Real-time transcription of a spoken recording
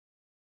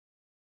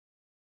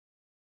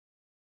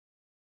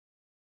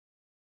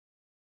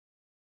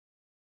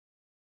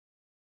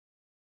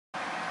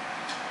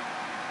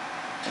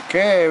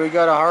Okay, we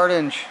got a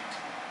Hardinge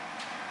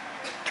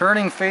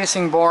turning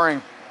facing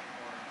boring.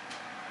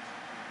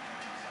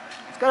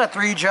 It's got a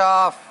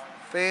 3-jaw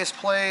face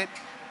plate,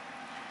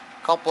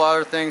 a couple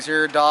other things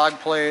here, dog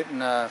plate,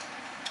 and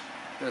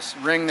this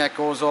ring that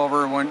goes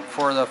over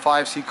for the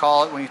 5C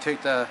collet when you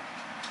take the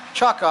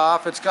chuck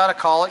off. It's got a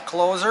collet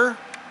closer.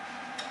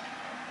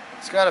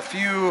 It's got a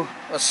few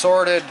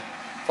assorted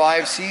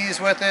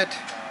 5Cs with it.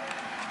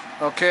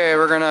 Okay,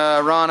 we're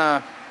gonna run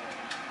a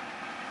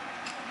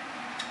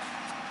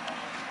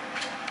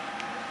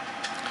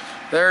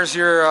there's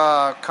your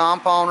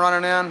compound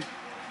running in.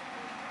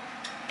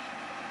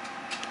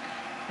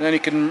 Then you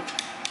can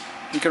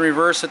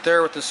reverse it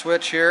there with the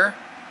switch here.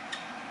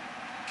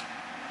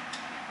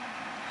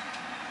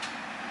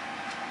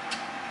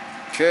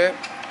 Okay.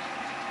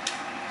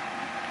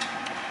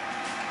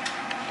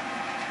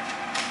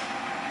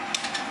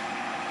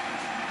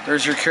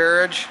 There's your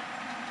carriage.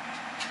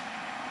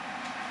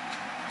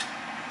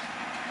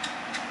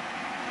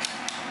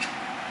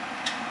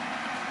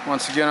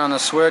 Once again on the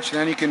switch, and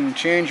then you can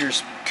change your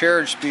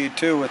carriage speed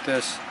too with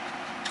this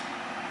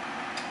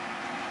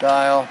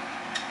dial.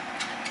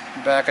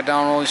 Back it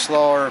down really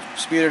slow or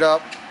speed it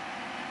up.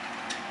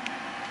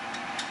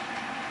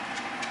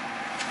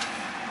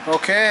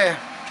 Okay.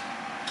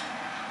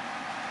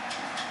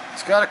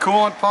 It's got a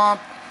coolant pump.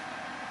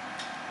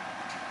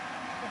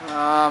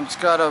 It's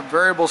got a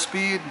variable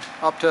speed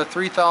up to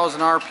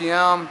 3,000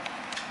 RPM.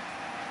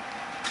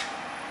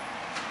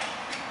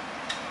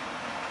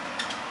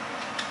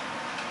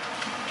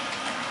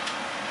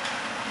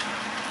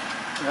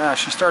 Yeah,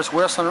 she starts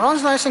whistling. It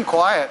runs nice and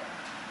quiet.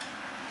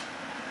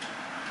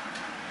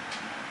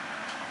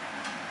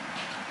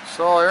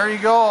 So there you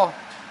go.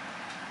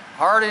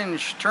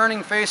 Hardinge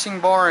turning facing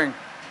boring.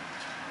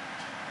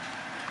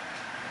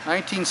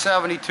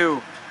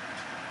 1972.